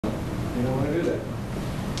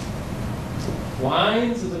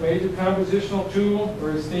Lines is a major compositional tool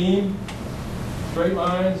for his theme. Straight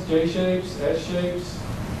lines, J-shapes, S-shapes.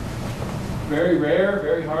 Very rare,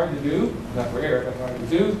 very hard to do. Not rare, but hard to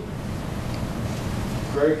do.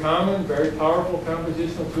 Very common, very powerful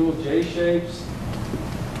compositional tool, J-shapes.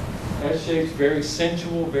 S-shapes, very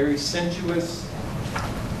sensual, very sensuous,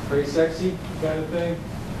 very sexy kind of thing.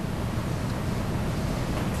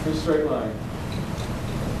 Here's straight line.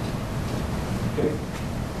 Okay?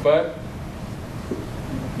 But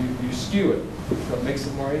you skew it. So it makes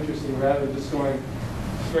it more interesting rather than just going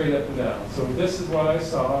straight up and down. So this is what I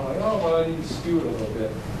saw. I'm like, oh, well, I need to skew it a little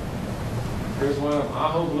bit. Here's one of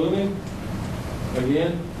Aho blooming.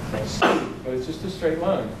 Again, skewed, but it's just a straight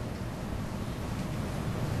line.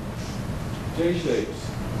 J-shapes.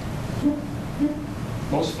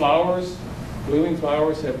 Most flowers, blooming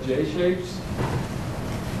flowers, have J-shapes.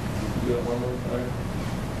 Do that one more time.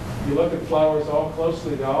 You look at flowers all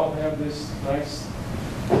closely, they all have this nice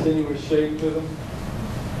sinuous shape to them.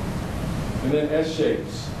 And then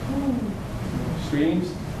S-shapes.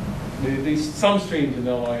 Streams. Some streams in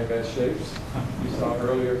Illinois have S-shapes. You saw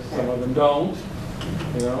earlier, some of them don't.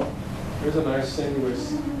 You know, here's a nice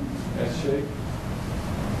sinuous S-shape.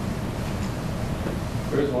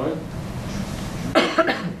 Here's one.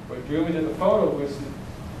 What drew me to the photo was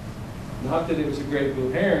not that it was a great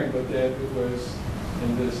blue heron, but that it was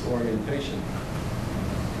in this orientation.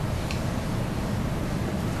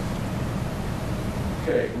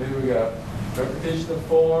 Okay, and then we got repetition of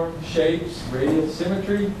form, shapes, radial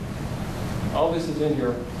symmetry. All this is in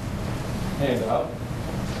your handout.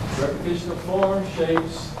 Repetition of form,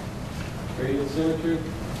 shapes, radial symmetry.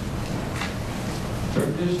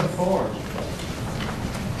 Repetition of form.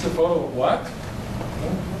 It's a photo of what?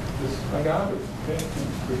 I got it. Okay.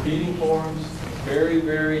 Repeating forms, very,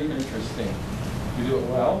 very interesting. You do it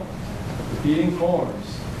well. Repeating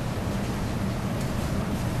forms.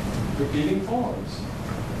 Repeating forms.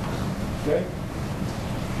 Okay?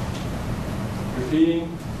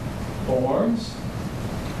 Repeating forms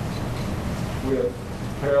with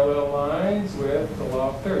parallel lines with the law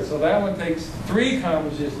of thirds. So that one takes 3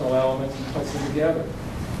 compositional elements and puts them together.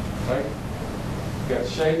 Right? You've got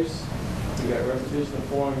shapes, you've got repetition of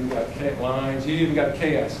form, you've got lines, you even got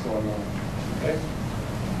chaos going on. Okay?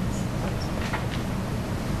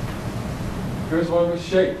 Here's one with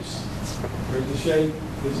shapes. Here's a shape,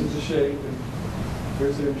 this is a shape, and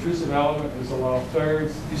here's the intrusive element, there's the law of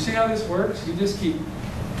thirds. You see how this works? You just keep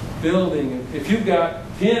building. If you've got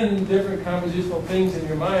 10 different compositional things in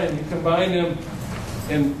your mind, you combine them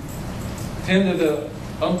and 10 to the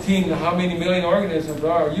umpteen to how many million organisms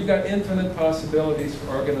there are, you've got infinite possibilities for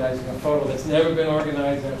organizing a photo that's never been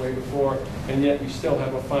organized that way before, and yet you still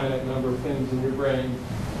have a finite number of things in your brain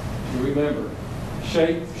to remember.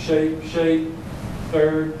 Shape, shape, shape,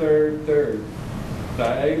 third, third, third.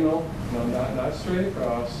 Diagonal, no, not straight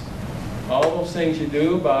across. All those things you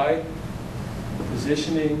do by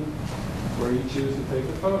positioning where you choose to take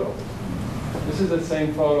the photo. This is the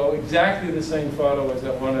same photo, exactly the same photo as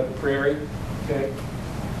that one at the prairie. Okay.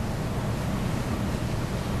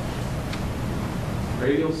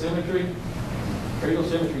 Radial symmetry. Radial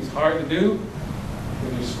symmetry is hard to do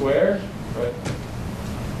when you're square, but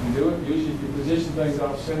you can do it. Usually if you position things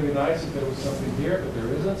off center, it'd be nice if there was something here, but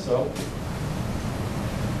there isn't, so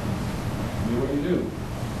do what you do.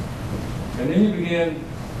 And then you begin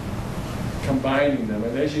combining them.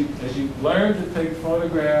 And as you learn to take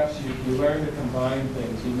photographs, you learn to combine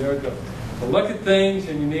things. You learn to look at things,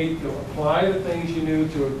 and you need to apply the things you knew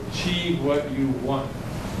to achieve what you want.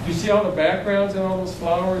 You see all the backgrounds and all those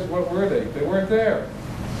flowers? What were they? They weren't there.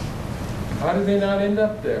 How did they not end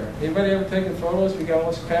up there? Anybody ever taken photos? We got all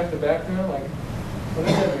this crap in the background? Like, well,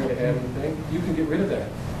 that's not going to have anything. You can get rid of that.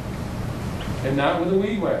 And not with a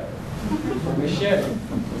weed whacker or machete.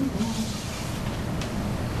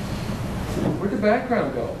 Where'd the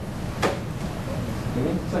background go?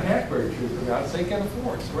 It's a hackberry tree, for God's sake, in a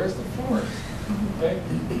forest. Where's the forest? Okay?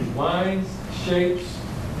 Lines, shapes.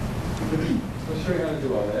 I'll show you how to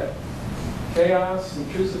do all that. Chaos,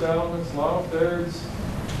 intrusive elements, law of thirds.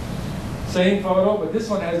 Same photo, but this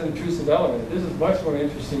one has an intrusive element. This is much more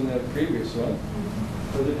interesting than the previous one,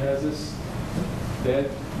 because it has this dead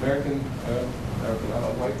American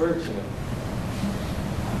white birch in it.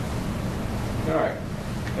 All right.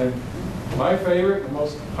 And my favorite, the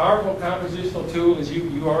most powerful compositional tool is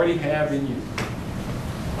you already have in you.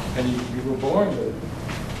 And you were born with it.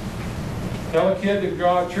 Tell a kid to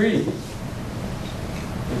draw a tree.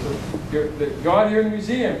 Go out here in the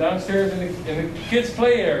museum, downstairs in the kids'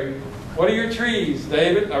 play area. What are your trees,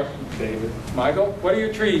 David? Michael, what are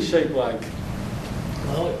your trees shaped like?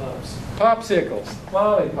 Lollipop. items. Popsicles,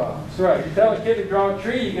 lollipops, right. You tell a kid to draw a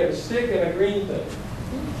tree, you get a stick and a green thing.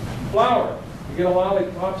 Flower, you get a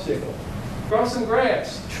popsicle. Draw some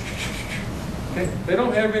grass. They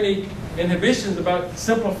don't have any inhibitions about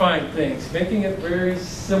simplifying things, making it very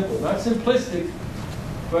simple. Not simplistic,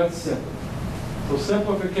 but simple. So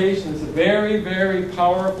simplification is a very, very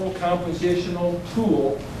powerful compositional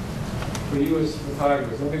tool for you as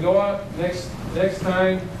photographers. When we go out next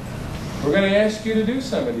time, we're going to ask you to do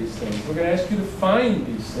some of these things. We're going to ask you to find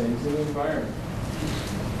these things in the environment.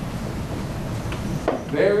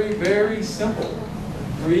 Very, very simple.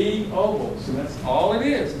 3 ovals, and that's all it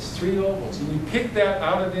is. It's 3 ovals. And you pick that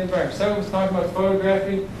out of the environment. Someone was talking about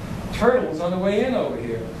photographing turtles on the way in over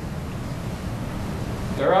here.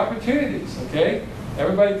 There are opportunities, okay?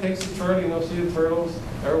 Everybody takes a turtle, you know, see the turtles.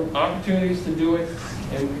 There are opportunities to do it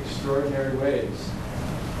in extraordinary ways.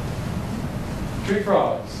 Tree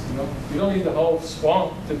frogs, you know, you don't need the whole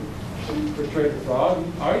swamp to portray the frog.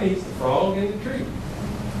 All you need is the frog and the tree.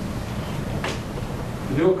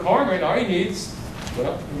 To do a cormorant, all you need is,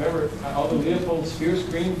 well, remember Aldo Leopold's fierce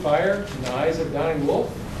green fire in the eyes of a dying wolf?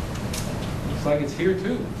 Looks like it's here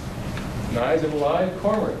too. In the eyes of a live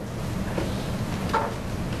cormorant.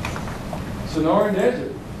 Sonoran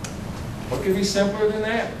Desert. What could be simpler than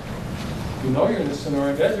that? You know you're in the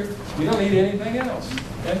Sonoran Desert. You don't need anything else.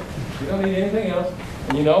 Okay? You don't need anything else.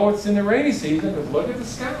 And you know it's in the rainy season because look at the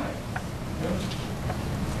sky. Okay?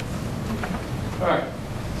 All right.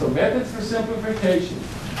 So methods for simplification.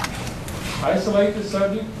 Isolate the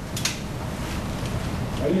subject.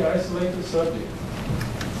 How do you isolate the subject?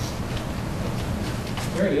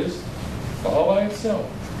 There it is. All by itself.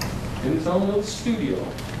 In its own little studio,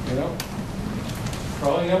 you know.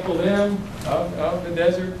 Crawling up a limb, out in the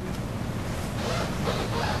desert.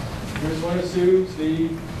 Here's one of Sue's, the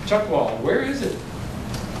chuckwall. Where is it?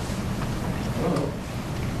 I don't know.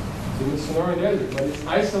 It's in the Sonoran Desert, but it's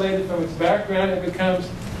isolated from its background. It becomes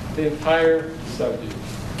the entire subject.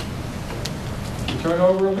 You turn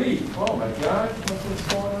over a leaf. Oh my God, what's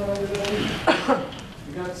going on under that leaf?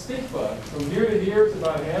 You got stink bug. From here to here, it's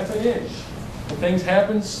about ½ an inch. And things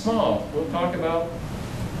happen small. We'll talk about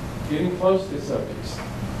getting close to subjects.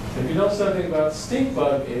 If you know something about stink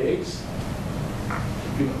bug eggs,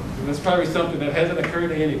 that's probably something that hasn't occurred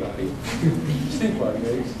to anybody. Stink bug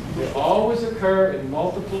eggs. They always occur in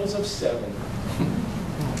multiples of 7.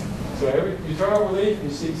 So you turn over a leaf and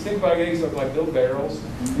you see stink bug eggs look like little barrels.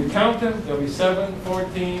 You count them, there'll be 7,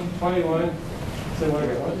 14, 21. So what I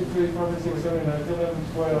got? 1, 2, 3, 4, 5, 6, 7, 8, 9, 10, 11,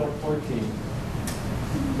 12, 14.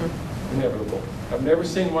 Inevitable. I've never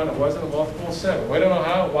seen one that wasn't a multiple of 7. We don't know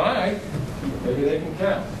how, why. Maybe they can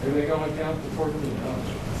count. Maybe they can only count to 14.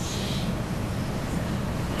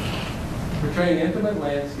 Portraying intimate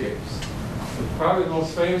landscapes. Probably the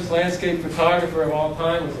most famous landscape photographer of all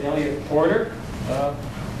time was Elliott Porter.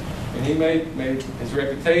 And he made his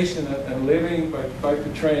reputation a living by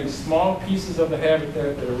portraying small pieces of the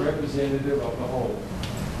habitat that are representative of the whole.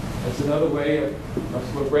 That's another way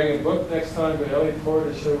of, we'll bring a book next time, but Elliott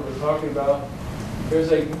Porter showed what we're talking about.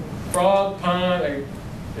 There's a frog pond, a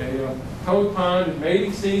toad pond in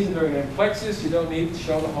mating season during amplexus. You don't need to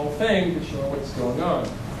show the whole thing to show what's going on.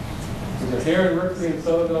 There's a heron rookery in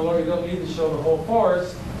southern Illinois. You don't need to show the whole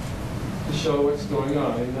forest to show what's going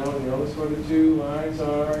on. You know that's where the 2 lines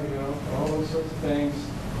are, you know, all those sorts of things.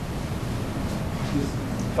 There's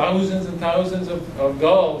thousands and thousands of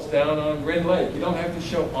gulls down on Red Lake. You don't have to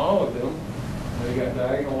show all of them. You got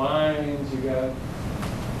diagonal lines, you got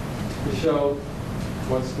to show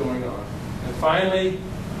what's going on. And finally,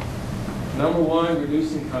 number 1,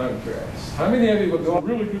 reducing contrast. How many of you would go, a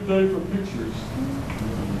really good day for pictures?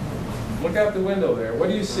 Look out the window there. What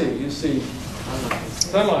do you see? You see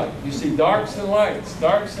sunlight. You see darks and lights,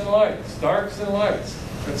 darks and lights, darks and lights.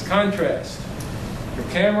 That's contrast. Your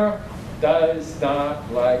camera does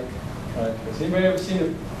not like contrast. Anybody ever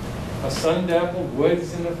seen a sun-dappled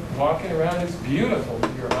woods walking around? It's beautiful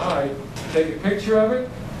with your eye. Take a picture of it.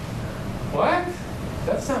 What?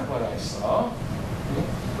 That's not what I saw.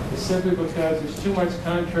 It's simply because there's too much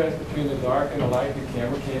contrast between the dark and the light the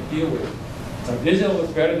camera can't deal with. Now, digital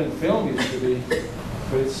is better than film used to be,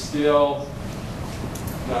 but it's still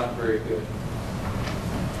not very good.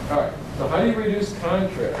 All right, so how do you reduce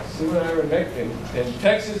contrast? Sue and I were in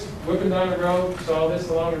Texas, whipping down the road, saw this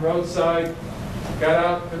along the roadside, got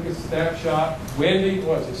out, took a snapshot, windy,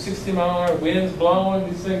 what was it, 60-mile-an-hour winds blowing,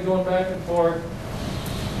 these things going back and forth.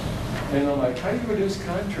 And I'm like, how do you reduce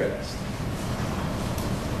contrast?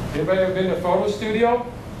 Anybody ever been to a photo studio?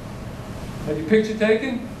 Had your picture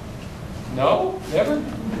taken? No? Never?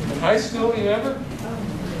 In high school, you never?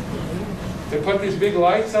 They put these big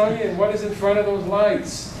lights on you, and what is in front of those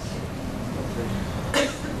lights?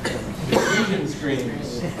 Diffusion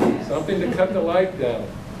screens, something to cut the light down,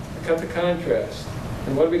 to cut the contrast.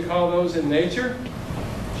 And what do we call those in nature?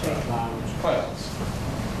 Clouds.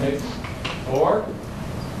 Okay. Or,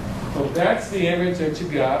 so that's the image that you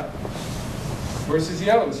got versus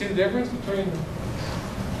yellow. See the difference between the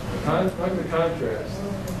contrast?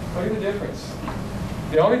 Look at the difference.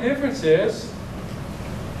 The only difference is,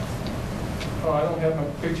 oh, I don't have my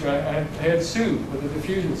picture. I had Sue with a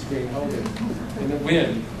diffusion screen holding in the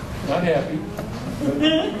wind. Not happy. But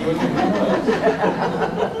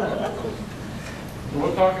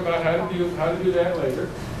we'll talk about how to do that later.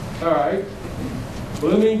 All right.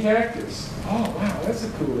 Blooming cactus. Oh, wow, that's a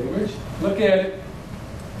cool image. Look at it.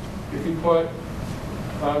 If you put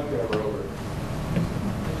cloud cover over it.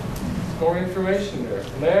 More information there.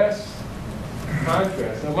 Less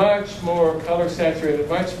contrast. A much more color saturated,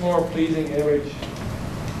 much more pleasing image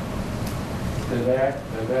than that,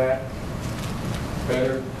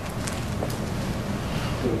 Better.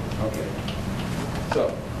 Okay.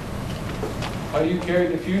 So, how do you carry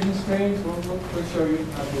diffusion screens? We'll show you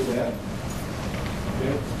how to do that.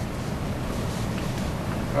 Okay.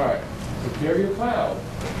 All right. So carry your cloud.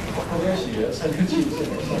 Oh, there she is. I knew she was in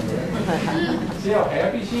there somewhere. See how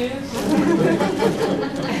happy she is?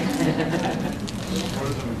 What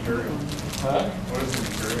is the material? Huh? What is the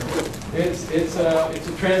material? It's a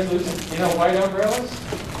translucent, you know, white umbrellas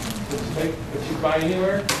that you buy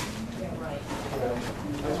anywhere. Yeah, right.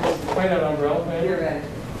 That's what the whiteout umbrella, man.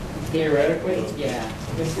 Theoretically. Yeah.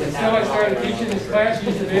 Until I started teaching this class, you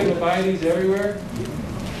used to be able to buy these everywhere.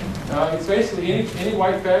 It's basically any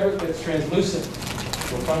white fabric that's translucent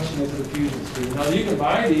will function as a diffusion screen. Now you can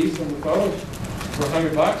buy these from the photos for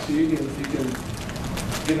 $100, so you can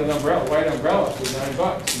get an umbrella, white umbrella for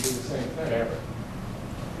 $9 and do the same thing.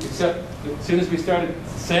 Except as soon as we started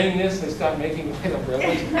saying this, they stopped making white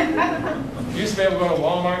umbrellas. You used to be able to go to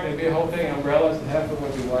Walmart and there'd be a whole thing of umbrellas and half of them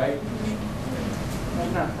would be white.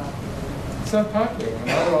 It's not popular.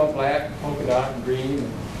 Now they're all black, polka dot, and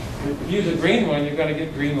green. If you use a green one, you're going to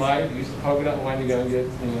get green light. If you use the polka dot one, you're going to get,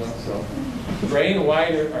 you know, so. Gray and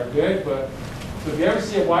white are good, but if you ever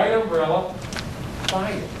see a white umbrella,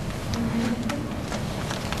 buy it.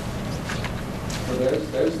 So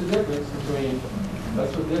there's the difference between,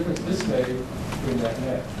 that's what difference this made between that and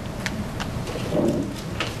that.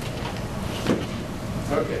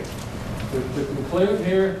 Okay. To conclude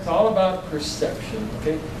here, it's all about perception.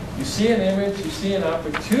 Okay. You see an image, you see an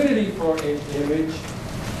opportunity for an image,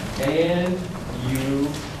 and you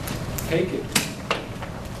take it.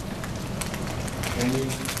 And you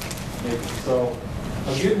make it. So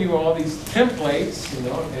I'm giving you all these templates, you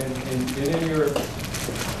know, and in your,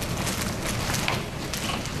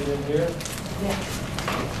 in here? Yeah.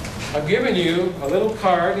 I've given you a little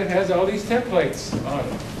card that has all these templates on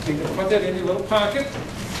it. So you can put that in your little pocket.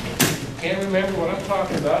 If you can't remember what I'm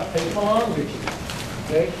talking about, take it along with you.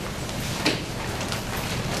 Okay?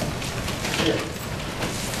 Here.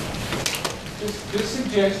 Just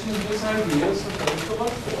suggestions, just ideas of things to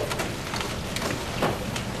look for.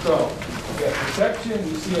 So, you got perception,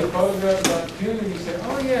 you see a photograph of opportunity, you say,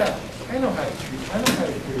 oh yeah, I know how to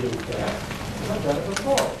create that. I've done it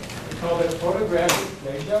before. We call that photographic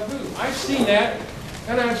deja vu. I've seen that,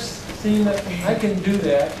 and I've seen that I can do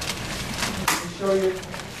that. Let me show you.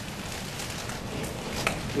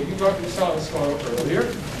 You saw this one earlier,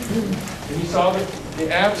 and you saw the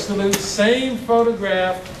absolute same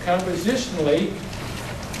photograph compositionally.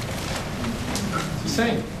 It's the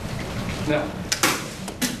same. Now,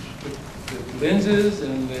 the lenses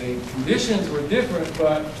and the conditions were different,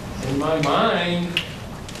 but in my mind,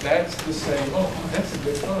 that's the same. Oh, that's a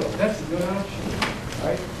good photo. That's a good option,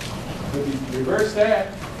 right? If you reverse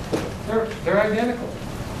that, they're identical.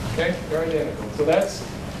 Okay, they're identical. So that's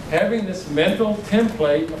having this mental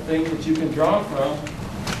template of things that you can draw from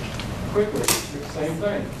quickly. It's the same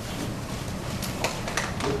thing.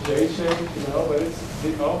 With J-shape, you know, but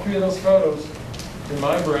it's all three of those photos in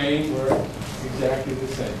my brain were exactly the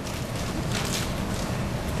same.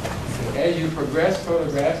 As you progress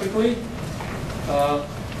photographically,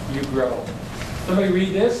 you grow. Somebody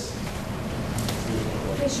read this?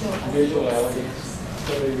 Visual elegance.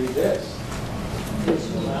 Somebody read this?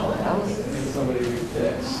 Visual elegance. And somebody read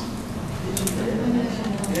this?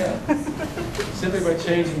 Yeah. Simply by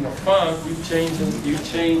changing the font, you change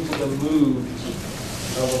the mood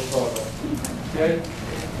of a photo. Okay?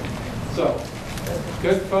 So,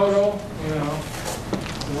 good photo, you know,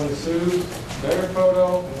 you want to soothe, better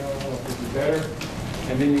photo, you know, this is better,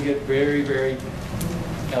 and then you get very, very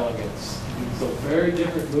elegance. So very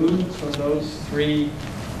different moods from those three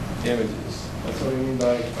images. That's what I mean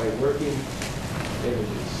by working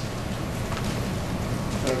images.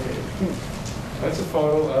 Okay. That's a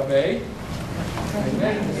photo of a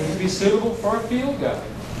magnet. It would be suitable for a field guide.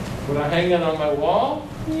 Would I hang that on my wall?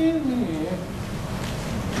 Yeah.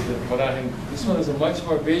 This one is a much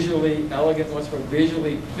more visually elegant, much more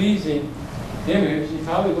visually pleasing image. You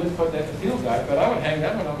probably wouldn't put that in a field guide, but I would hang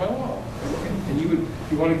that one on my wall. And you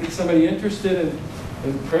want to get somebody interested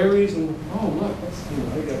in prairies, and oh look,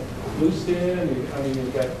 you got blue stem.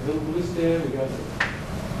 You've got little blue stem. You got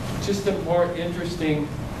just a more interesting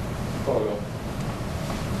photo.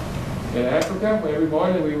 In Africa, every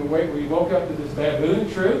morning we woke up to this baboon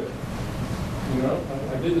troop.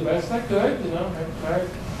 I did the best I could.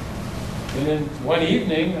 And then one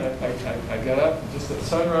evening, I got up just at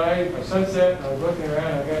sunrise or sunset, and I was looking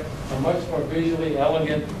around. I got a much more visually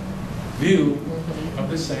elegant view of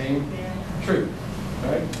the same troop.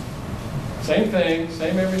 Right? Same thing,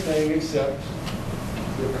 same everything, except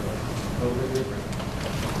differently, a little bit different.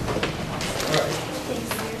 All right.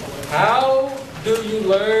 How do you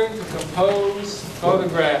learn to compose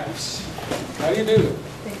photographs? How do you do it?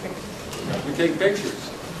 You take pictures.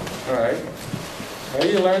 All right. How do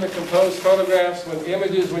you learn to compose photographs with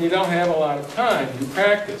images when you don't have a lot of time? You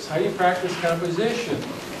practice. How do you practice composition?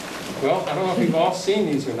 Well, I don't know if you've all seen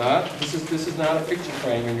these or not. This is not a picture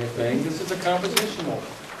frame in your thing. This is a compositional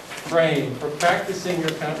frame for practicing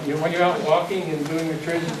your when you're out walking and doing your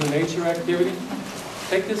treasures of nature activity.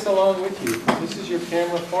 Take this along with you. This is your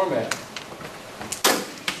camera format.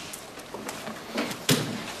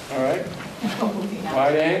 All right.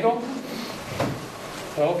 Wide angle.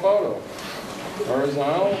 Telephoto.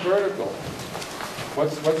 Horizontal, vertical.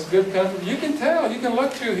 What's good comfort? You can tell. You can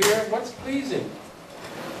look through here. What's pleasing?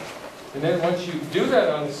 And then once you do that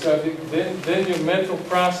on the subject, then your mental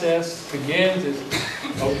process begins is,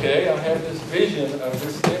 okay, I have this vision of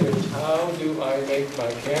this image. How do I make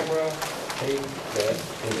my camera take that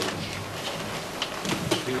image?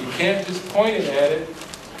 You can't just point it at it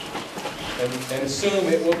and assume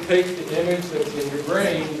it will take the image that's in your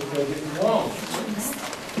brain because it won't.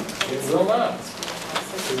 It will not.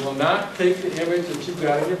 It will not take the image that you've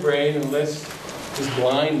got in your brain unless it's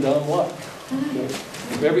blind, dumb luck.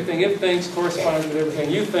 Okay? If things correspond with everything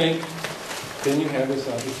you think, then you have this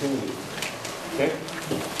opportunity. Okay?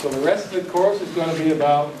 So the rest of the course is going to be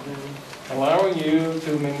about allowing you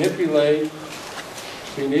to manipulate.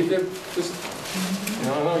 So you need to just, I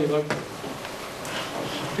know you look,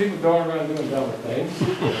 people going around doing dumber things.